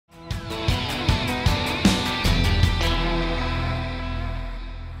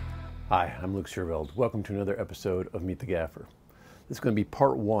Hi, I'm Luke Scherveld. Welcome to another episode of Meet the Gaffer. This is going to be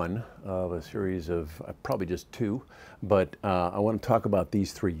part one of a series of probably just two, but I want to talk about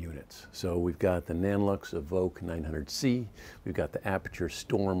these three units. So we've got the Nanlux Evoke 900C, we've got the Aputure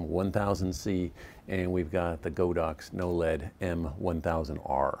Storm 1000C, and we've got the Godox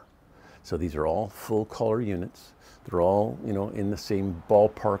M1000R. So these are all full color units. They're all, in the same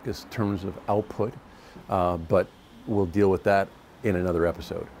ballpark as terms of output, but we'll deal with that in another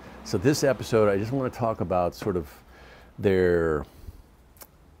episode. So this episode, I just want to talk about sort of their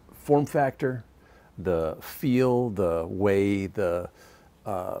form factor, the feel, the way the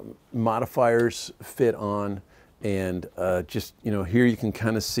modifiers fit on, and just, here you can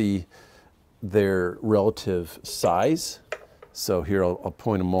kind of see their relative size. So here I'll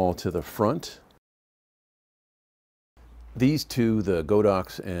point them all to the front. These two, the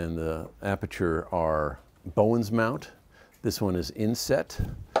Godox and the Aputure, are Bowens mount. This one is inset.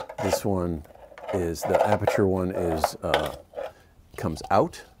 This one is, the Aputure one is, comes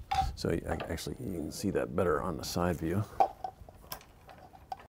out. So actually you can see that better on the side view.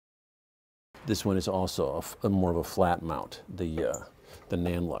 This one is also more of a flat mount, the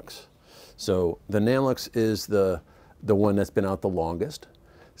Nanlux. So the Nanlux is the one that's been out the longest.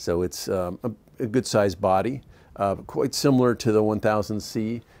 So it's a good sized body, quite similar to the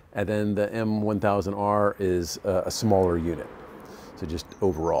 1000C. And then the M1000R is a smaller unit. So just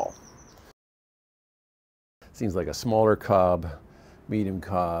overall. Seems like a smaller cob, medium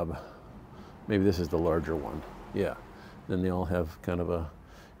cob. Maybe this is the larger one. Yeah. Then they all have kind of a,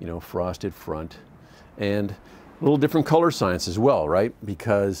 frosted front. And a little different color science as well, right?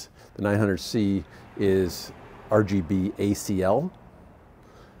 Because the 900C is RGB ACL.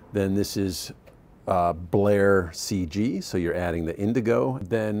 Then this is Blair CG, so you're adding the indigo.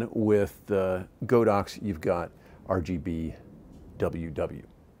 Then with the Godox, you've got RGB WW.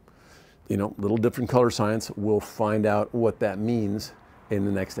 Little different color science. We'll find out what that means in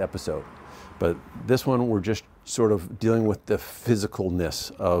the next episode. But this one, we're just sort of dealing with the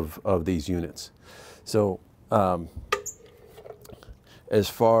physicalness of these units. So as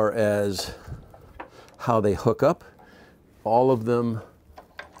far as how they hook up, all of them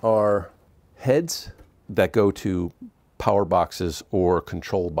are heads that go to power boxes or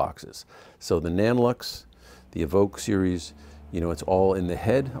control boxes. So the Nanlux, the Evoke series, it's all in the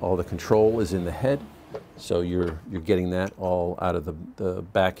head. All the control is in the head. So you're getting that all out of the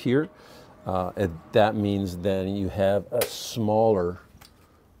back here. And that means then you have a smaller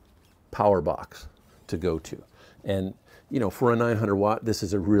power box to go to. And for a 900 watt, this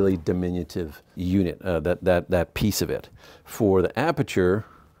is a really diminutive unit, that piece of it. For the Aputure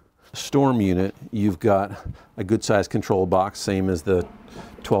Storm unit, you've got a good sized control box, same as the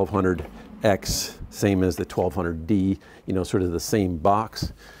 1200X, same as the 1200D, sort of the same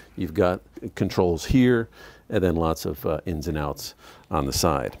box. You've got controls here, and then lots of ins and outs on the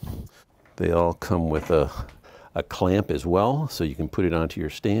side. They all come with a clamp as well, so you can put it onto your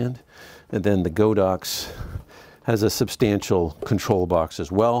stand. And then the Godox has a substantial control box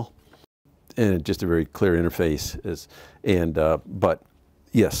as well, and just a very clear interface. But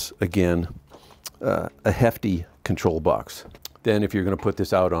yes, again, a hefty control box. Then if you're going to put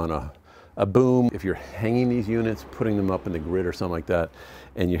this out on a boom, if you're hanging these units, putting them up in the grid or something like that,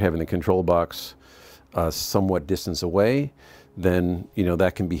 and you're having the control box somewhat distance away, then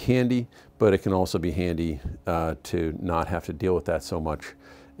that can be handy, but it can also be handy to not have to deal with that so much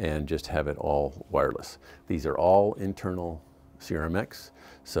and just have it all wireless. These are all internal CRMX,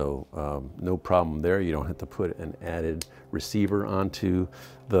 so no problem there. You don't have to put an added receiver onto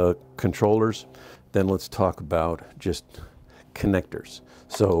the controllers. Then let's talk about just connectors.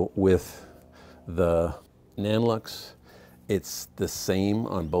 So with the Nanlux, it's the same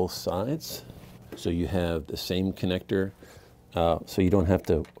on both sides. So you have the same connector, so you don't have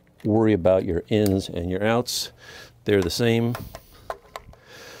to worry about your ins and your outs. They're the same,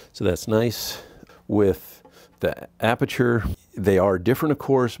 so that's nice. With the Aputure, they are different, of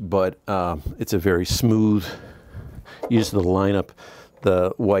course, but it's a very smooth. You just line up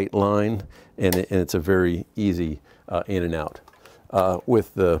the white line, and it's a very easy in and out.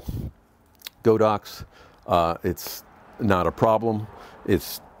 With the Godox, it's not a problem.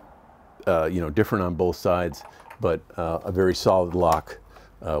 It's different on both sides, but a very solid lock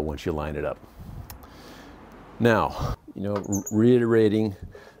once you line it up. Now, reiterating,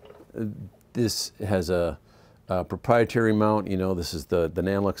 this has a proprietary mount. This is the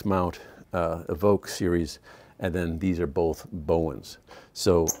Nanlux mount, Evoke series, and then these are both Bowens.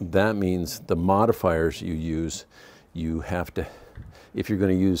 So that means the modifiers you use, you have to, if you're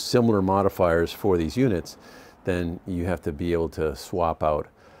going to use similar modifiers for these units, then you have to be able to swap out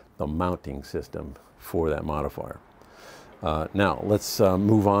the mounting system for that modifier. Now let's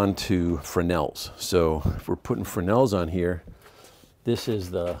move on to Fresnels. So if we're putting Fresnels on here, this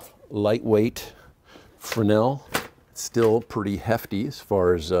is the lightweight Fresnel. It's still pretty hefty as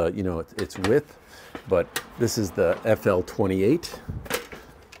far as you know, its width, but this is the FL28,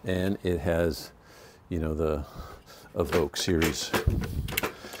 and it has, you know, the Evoke series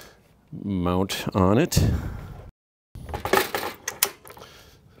mount on it.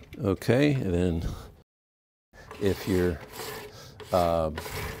 Okay, and then if you're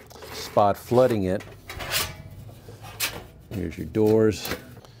spot flooding it, here's your doors.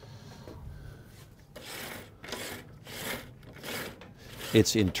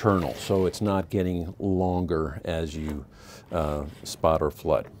 It's internal, so it's not getting longer as you spot or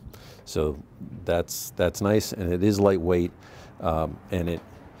flood. So that's nice, and it is lightweight, and it,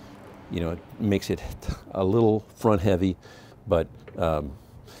 you know, it makes it a little front heavy, but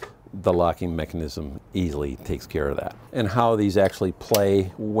the locking mechanism easily takes care of that. And how these actually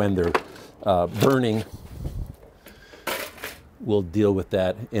play when they're burning, we'll deal with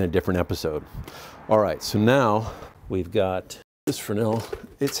that in a different episode. All right, so now we've got this Fresnel.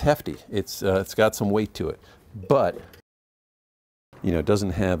 It's hefty. It's got some weight to it, but you know, it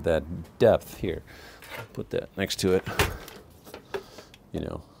doesn't have that depth here. Put that next to it. You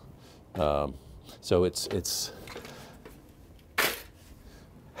know, so it's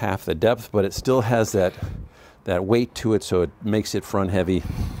half the depth, but it still has that weight to it, so it makes it front heavy.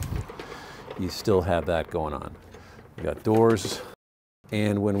 You still have that going on. We got doors,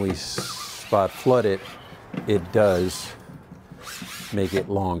 and when we spot flood it, it does make it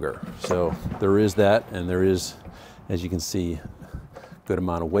longer. So there is that, and there is, as you can see, good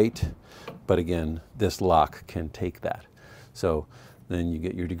amount of weight, but again, this lock can take that. So then you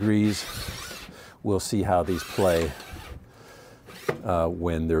get your degrees. We'll see how these play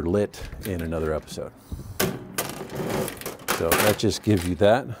when they're lit in another episode. So that just gives you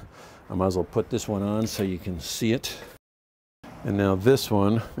that. I might as well put this one on so you can see it. And now this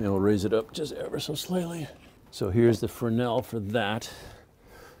one, I'll raise it up just ever so slightly. So here's the Fresnel for that.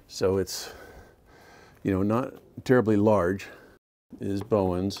 So it's, you know, not terribly large. It is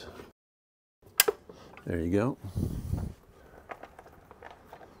Bowen's. There you go.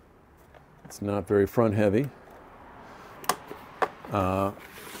 It's not very front heavy.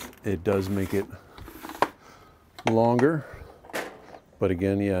 It does make it longer, but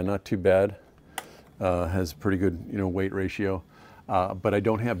again, yeah, not too bad. Has pretty good, you know, weight ratio. But I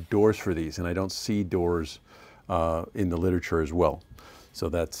don't have doors for these, and I don't see doors in the literature as well. So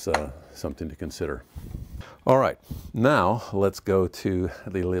that's something to consider. All right, now let's go to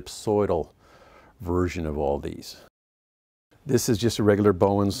the ellipsoidal version of all these. This is just a regular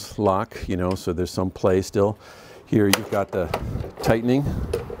Bowen's lock, you know, so there's some play still. Here you've got the tightening.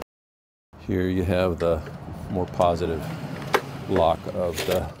 Here you have the more positive lock of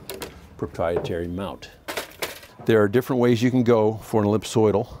the proprietary mount. There are different ways you can go for an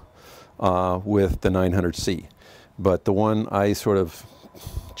ellipsoidal with the 900C, but the one I sort of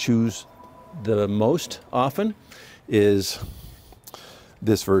choose the most often is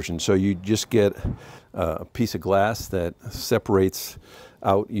this version. So you just get a piece of glass that separates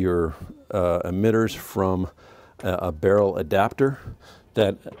out your emitters from a barrel adapter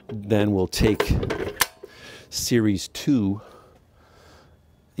that then will take Series 2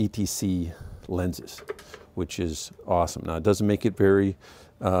 ETC lenses, which is awesome. Now, it doesn't make it very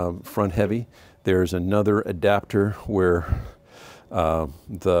front heavy. There's another adapter where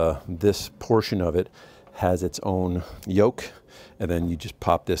this portion of it has its own yoke, and then you just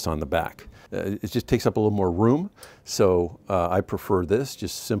pop this on the back. It just takes up a little more room, so I prefer this,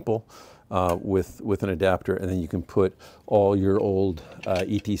 just simple with an adapter, and then you can put all your old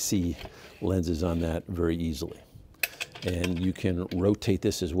ETC lenses on that very easily. And you can rotate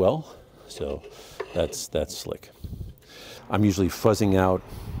this as well, so that's slick. I'm usually fuzzing out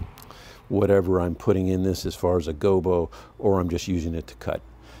whatever I'm putting in this as far as a gobo, or I'm just using it to cut,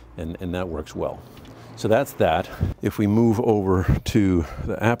 and that works well. So that's that. If we move over to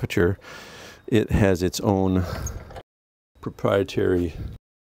the Aputure, it has its own proprietary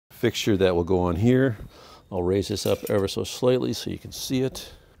fixture that will go on here. I'll raise this up ever so slightly so you can see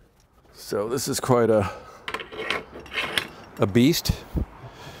it. So this is quite a beast.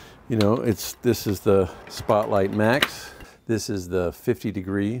 You know, this is the Spotlight Max. This is the 50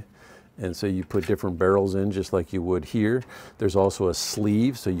 degree. And so you put different barrels in just like you would here. There's also a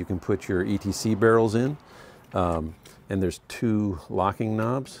sleeve so you can put your ETC barrels in. And there's 2 locking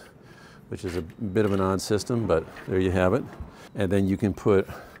knobs, which is a bit of an odd system, but there you have it. And then you can put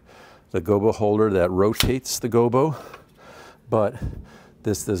the gobo holder that rotates the gobo, but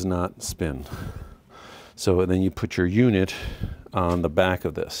This does not spin. So then you put your unit on the back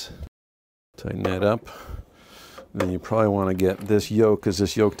of this. Tighten that up. Then you probably want to get this yoke, because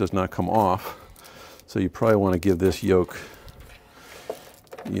this yoke does not come off. So you probably want to give this yoke,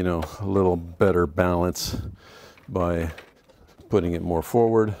 you know, a little better balance by putting it more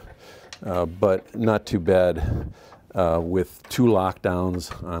forward, but not too bad with 2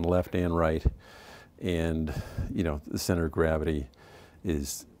 lockdowns on left and right. And, you know, the center of gravity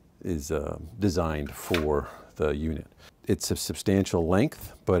is designed for the unit. It's a substantial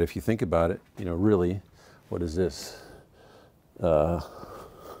length, but if you think about it, you know, really, what is this? You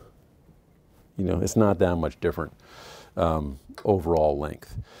know, it's not that much different overall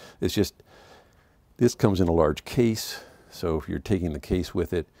length. It's just, this comes in a large case, so if you're taking the case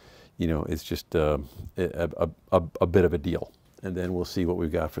with it, you know, it's just a bit of a deal. And then we'll see what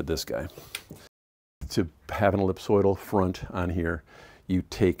we've got for this guy. To have an ellipsoidal front on here, you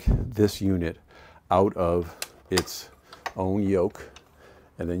take this unit out of its own yoke,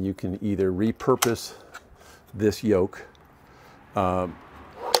 and then you can either repurpose this yoke,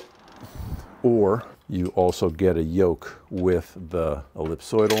 or you also get a yoke with the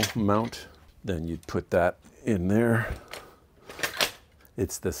ellipsoidal mount. Then you'd put that in there.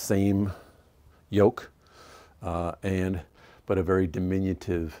 It's the same yoke, but a very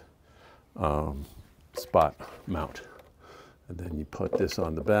diminutive spot mount. And then you put this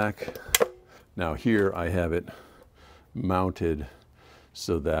on the back. Now here I have it mounted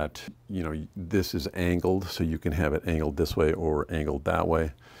so that, you know, this is angled, so you can have it angled this way or angled that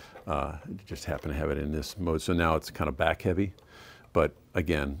way. Just happen to have it in this mode. So now it's kind of back heavy, but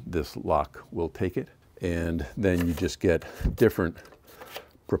again, this lock will take it. And then you just get different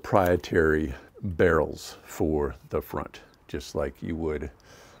proprietary barrels for the front, just like you would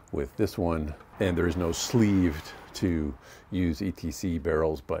with this one. And there is no sleeve to use ETC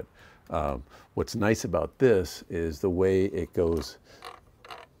barrels, but what's nice about this is the way it goes,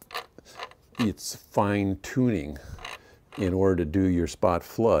 it's fine tuning in order to do your spot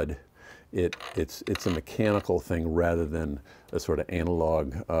flood. It's a mechanical thing rather than a sort of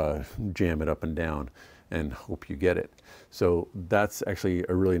analog jam it up and down and hope you get it. So that's actually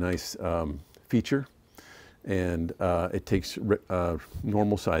a really nice feature. And it takes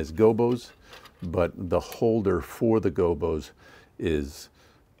normal size gobos, but the holder for the gobos is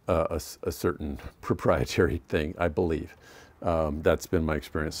a certain proprietary thing, I believe. That's been my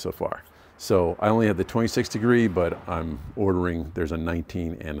experience so far. So I only have the 26 degree, but I'm ordering, there's a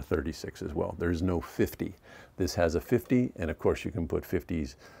 19 and a 36 as well. There's no 50. This has a 50, and of course you can put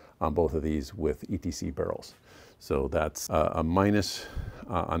 50s on both of these with ETC barrels. So that's a minus.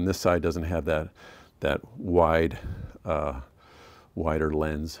 On this side doesn't have that wide, wider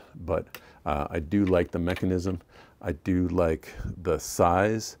lens, but I do like the mechanism. I do like the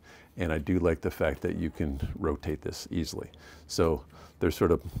size, and I do like the fact that you can rotate this easily. So there's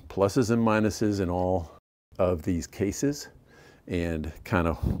sort of pluses and minuses in all of these cases, and kind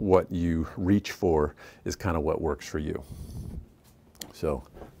of what you reach for is kind of what works for you. So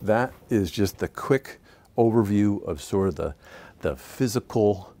that is just the quick overview of sort of the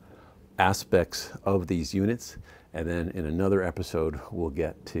physical aspects of these units. And then in another episode, we'll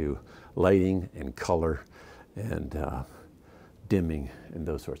get to lighting and color and dimming and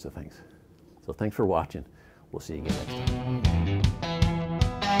those sorts of things. So thanks for watching. We'll see you again next time.